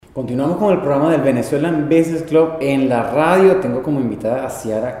Continuamos con el programa del Venezuelan Business Club en la radio. Tengo como invitada a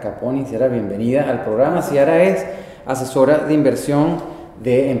Ciara Caponi. Ciara, bienvenida al programa. Ciara es asesora de inversión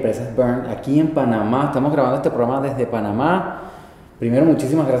de Empresas Burn aquí en Panamá. Estamos grabando este programa desde Panamá. Primero,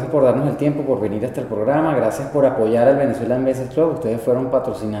 muchísimas gracias por darnos el tiempo, por venir hasta el programa. Gracias por apoyar al Venezuelan Business Club. Ustedes fueron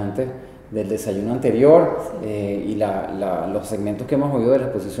patrocinantes del desayuno anterior, sí. Y los segmentos que hemos oído de la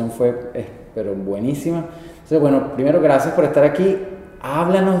exposición fue pero buenísima. Entonces, bueno, primero, gracias por estar aquí.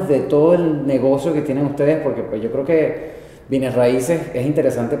 Háblanos de todo el negocio que tienen ustedes, porque pues, yo creo que bienes raíces es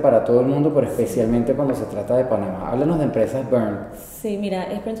interesante para todo el mundo, pero especialmente cuando se trata de Panamá. Háblanos de Empresas Burn. Sí, mira,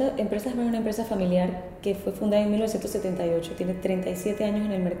 Empresas Burn es una empresa familiar que fue fundada en 1978, tiene 37 años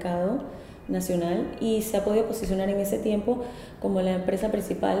en el mercado nacional y se ha podido posicionar en ese tiempo como la empresa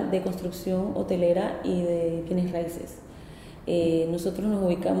principal de construcción hotelera y de bienes raíces. Nosotros nos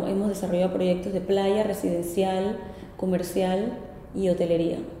ubicamos, hemos desarrollado proyectos de playa, residencial, comercial y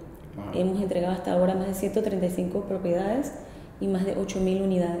hotelería. Wow. Hemos entregado hasta ahora más de 135 propiedades y más de 8.000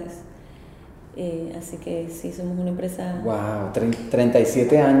 unidades. Así que sí, somos una empresa... ¡Wow!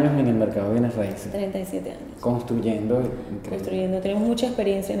 37 años en el mercado de bienes raíces. 37 años. Construyendo. Tenemos mucha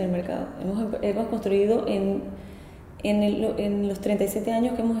experiencia en el mercado. Hemos construido en los 37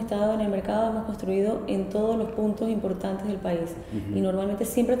 años que hemos estado en el mercado, hemos construido en todos los puntos importantes del país. Uh-huh. Y normalmente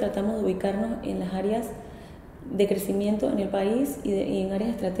siempre tratamos de ubicarnos en las áreas de crecimiento en el país y en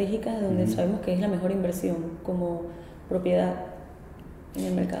áreas estratégicas donde sabemos que es la mejor inversión como propiedad en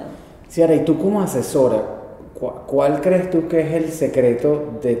el mercado. Ciara, y tú como asesora, ¿cuál crees tú que es el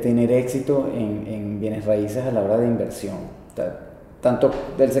secreto de tener éxito en bienes raíces a la hora de inversión? Tanto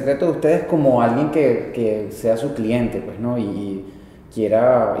del secreto de ustedes como alguien que sea su cliente, pues, ¿no? Y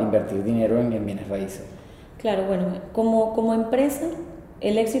quiera invertir dinero en bienes raíces. Claro, bueno, como empresa,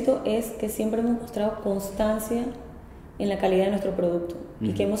 el éxito es que siempre hemos mostrado constancia en la calidad de nuestro producto. Uh-huh.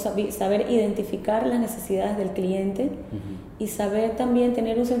 Y que hemos saber identificar las necesidades del cliente. Uh-huh. Y saber también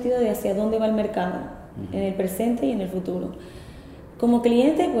tener un sentido de hacia dónde va el mercado, uh-huh. en el presente y en el futuro. Como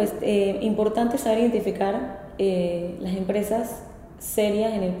cliente, pues importante saber identificar las empresas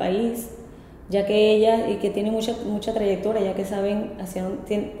serias en el país, ya que ellas, y que tienen mucha trayectoria, ya que saben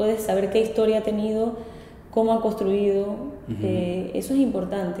puedes saber qué historia ha tenido, cómo han construido. Uh-huh. Eso es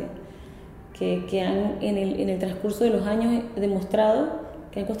importante, que han en el transcurso de los años demostrado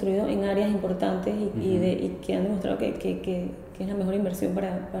que han construido en áreas importantes y que han demostrado que es la mejor inversión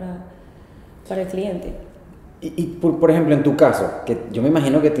para el cliente. Y por ejemplo, en tu caso, que yo me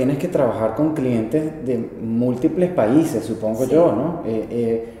imagino que tienes que trabajar con clientes de múltiples países, supongo sí. yo, ¿no?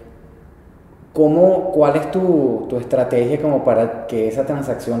 ¿Cuál es tu estrategia como para que esa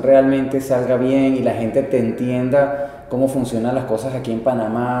transacción realmente salga bien y la gente te entienda cómo funcionan las cosas aquí en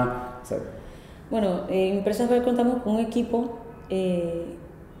Panamá? O sea, bueno, en Empresas Burn contamos con un equipo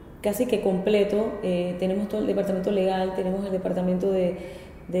casi que completo. Tenemos todo el departamento legal, tenemos el departamento de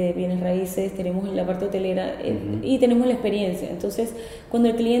bienes raíces, tenemos la parte hotelera uh-huh. y tenemos la experiencia. Entonces, cuando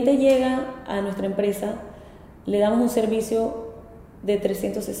el cliente llega a nuestra empresa, le damos un servicio de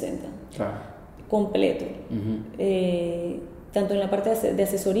 360. Claro. Completo, uh-huh. Tanto en la parte de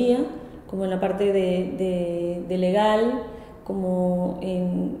asesoría como en la parte de legal, como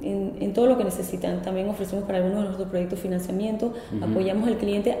en todo lo que necesitan. También ofrecemos para algunos de nuestros proyectos financiamiento, uh-huh. apoyamos al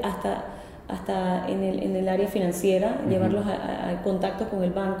cliente hasta en el área financiera, uh-huh. llevarlos a contacto con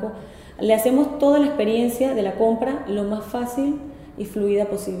el banco. Le hacemos toda la experiencia de la compra lo más fácil y fluida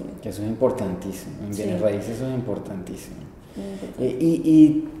posible. Eso es importantísimo, en bienes sí. raíces eso es importantísimo.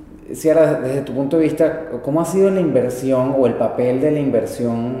 Y Ciara, desde tu punto de vista, ¿cómo ha sido la inversión o el papel de la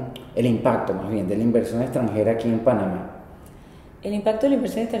inversión, el impacto más bien, de la inversión extranjera aquí en Panamá? El impacto de la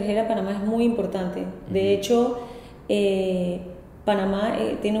inversión extranjera en Panamá es muy importante. Uh-huh. De hecho, Panamá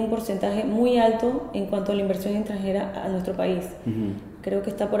tiene un porcentaje muy alto en cuanto a la inversión extranjera a nuestro país. Uh-huh. Creo que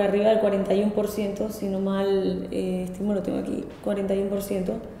está por arriba del 41%, si no mal estimo, lo tengo aquí, 41%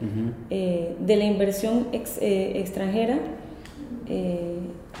 uh-huh. De la inversión extranjera.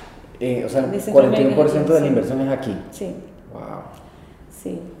 O sea, 41% de la inversión es aquí. Sí. Wow.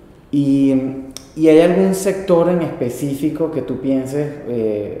 Sí. ¿Y hay algún sector en específico que tú pienses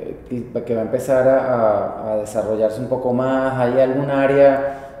que va a empezar a desarrollarse un poco más? ¿Hay algún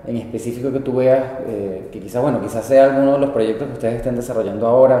área en específico que tú veas que quizás sea alguno de los proyectos que ustedes estén desarrollando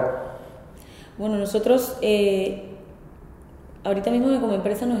ahora? Bueno, nosotros ahorita mismo como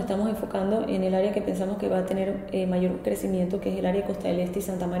empresa nos estamos enfocando en el área que pensamos que va a tener mayor crecimiento, que es el área de Costa del Este y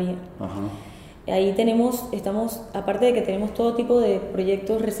Santa María. Ajá. Ahí estamos, aparte de que tenemos todo tipo de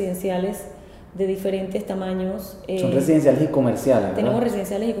proyectos residenciales de diferentes tamaños. Son residenciales y comerciales, ¿verdad? Tenemos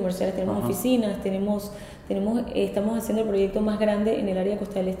residenciales y comerciales, tenemos Ajá. oficinas, tenemos Estamos haciendo el proyecto más grande en el área de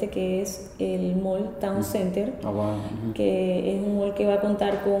Costa del Este, que es el Mall Town Center, que es un mall que va a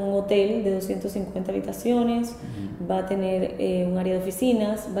contar con un hotel de 250 habitaciones, va a tener un área de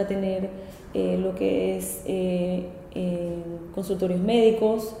oficinas, va a tener lo que es consultorios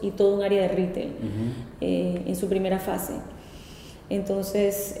médicos y todo un área de retail en su primera fase.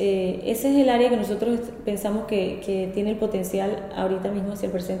 Entonces, ese es el área que nosotros pensamos que tiene el potencial ahorita mismo hacia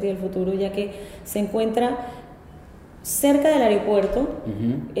el presente y el futuro, ya que se encuentra cerca del aeropuerto,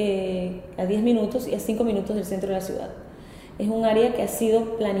 a 10 minutos y a 5 minutos del centro de la ciudad. Es un área que ha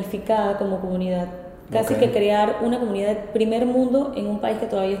sido planificada como comunidad, casi que crear una comunidad de primer mundo en un país que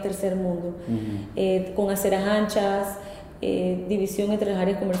todavía es tercer mundo, con aceras anchas, división entre las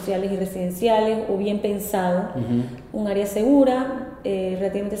áreas comerciales y residenciales, o bien pensado, un área segura,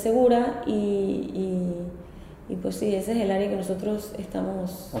 relativamente segura, y pues sí, ese es el área que nosotros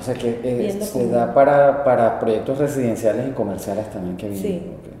estamos, o sea que viendo se da para proyectos residenciales y comerciales también que vienen. Sí,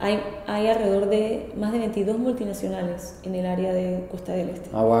 hay alrededor de más de 22 multinacionales en el área de Costa del Este.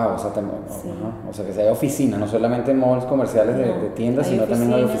 Wow, o sea, o sea que hay oficinas, no solamente malls comerciales de tiendas, sino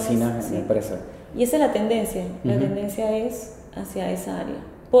también hay oficinas en empresas. Y esa es la tendencia. La tendencia es hacia esa área,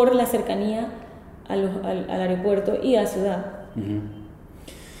 por la cercanía al aeropuerto y a la ciudad.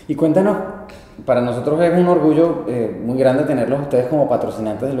 Y cuéntanos, para nosotros es un orgullo muy grande tenerlos ustedes como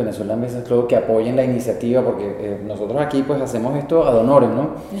patrocinantes del Venezuelan Business Club, que apoyen la iniciativa, porque nosotros aquí pues hacemos esto ad honorem, ¿no?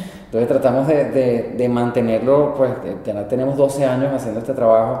 Entonces tratamos de mantenerlo, pues ya tenemos 12 años haciendo este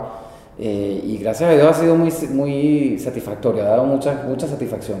trabajo, y gracias a Dios ha sido muy satisfactorio, ha dado muchas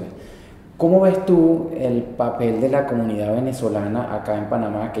satisfacciones. ¿Cómo ves tú el papel de la comunidad venezolana acá en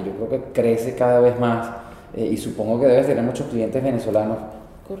Panamá, que yo creo que crece cada vez más, y supongo que debes tener muchos clientes venezolanos?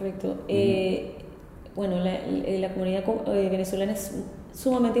 Correcto. Bueno, la comunidad venezolana es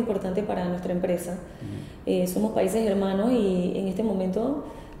sumamente importante para nuestra empresa. Somos países hermanos y en este momento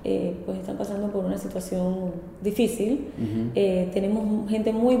pues están pasando por una situación difícil. Tenemos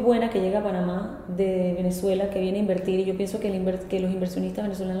gente muy buena que llega a Panamá de Venezuela, que viene a invertir, y yo pienso que los inversionistas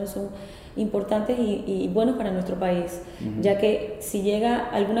venezolanos son importantes y buenos para nuestro país, ya que si llega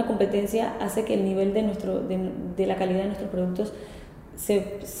alguna competencia hace que el nivel de la calidad de nuestros productos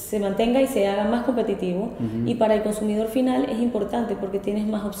se mantenga y se haga más competitivo, y para el consumidor final es importante porque tienes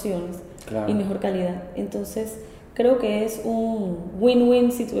más opciones y mejor calidad. Entonces creo que es un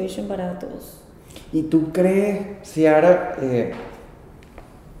win-win situation para todos. ¿Y tú crees, Ciara,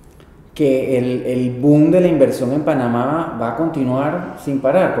 que el boom de la inversión en Panamá va a continuar sin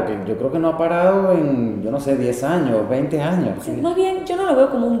parar? Porque yo creo que no ha parado en, yo no sé, 10 años, 20 años. Sí, más bien, yo no lo veo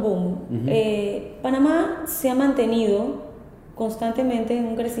como un boom. Panamá se ha mantenido constantemente en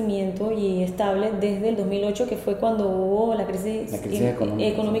un crecimiento y estable desde el 2008, que fue cuando hubo la crisis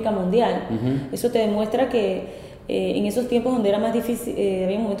económica mundial. Eso te demuestra que en esos tiempos donde era más difícil,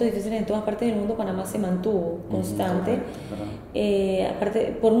 había momentos difíciles en todas partes del mundo, Panamá se mantuvo constante.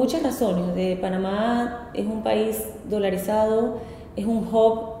 Aparte, por muchas razones. Panamá es un país dolarizado, es un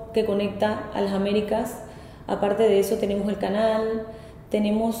hub que conecta a las Américas. Aparte de eso, tenemos el canal,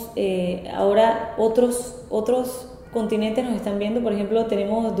 tenemos ahora otros continentes nos están viendo. Por ejemplo,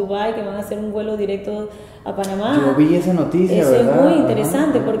 tenemos Dubái, que van a hacer un vuelo directo a Panamá. Yo vi esa noticia, eso ¿verdad? Es muy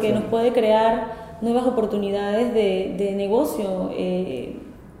interesante porque nos puede crear nuevas oportunidades de negocio.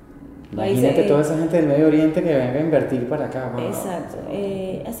 Imagínate toda esa gente del Medio Oriente que venga a invertir para acá. Wow. Exacto.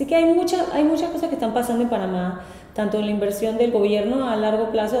 Así que hay muchas cosas que están pasando en Panamá, tanto en la inversión del gobierno a largo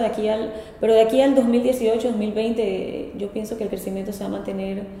plazo, pero de aquí al 2018, 2020, yo pienso que el crecimiento se va a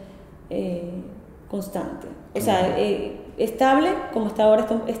mantener constante. O sea, estable, como está ahora,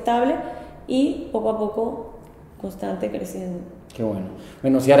 estable, y poco a poco constante, creciendo. Qué bueno.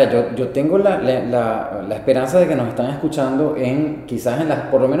 Bueno, Ciara, yo tengo la esperanza de que nos están escuchando quizás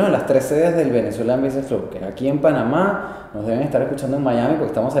por lo menos en las 3 sedes del Venezuelan Business Club, que aquí en Panamá, nos deben estar escuchando en Miami porque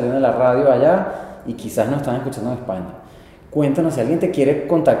estamos saliendo de la radio allá, y quizás nos están escuchando en España. Cuéntanos, si alguien te quiere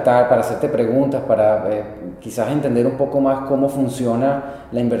contactar para hacerte preguntas, para quizás entender un poco más cómo funciona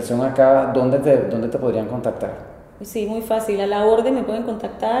la inversión acá, ¿dónde te podrían contactar? Sí, muy fácil. A la orden me pueden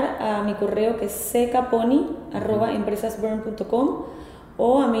contactar a mi correo, que es ckpony@empresasburn.com,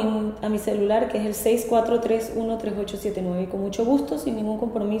 o a mi celular, que es el 64313879. Y con mucho gusto, sin ningún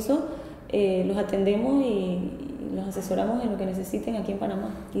compromiso, los atendemos y los asesoramos en lo que necesiten aquí en Panamá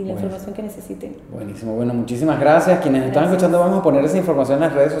y la información que necesiten. Buenísimo. Bueno, muchísimas gracias. Quienes están escuchando, vamos a poner esa información en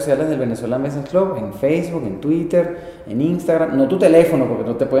las redes sociales del Venezuelan Business Club, en Facebook, en Twitter, en Instagram. No tu teléfono, porque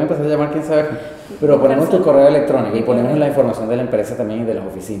no te pueden empezar a llamar quién sabe, pero ponemos tu correo electrónico y ponemos la información de la empresa también y de las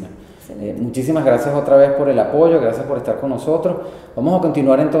oficinas. Muchísimas gracias otra vez por el apoyo, gracias por estar con nosotros. Vamos a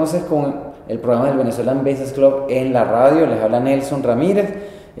continuar entonces con el programa del Venezuelan Business Club en la radio. Les habla Nelson Ramírez.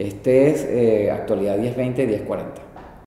 Este es Actualidad 1020-1040.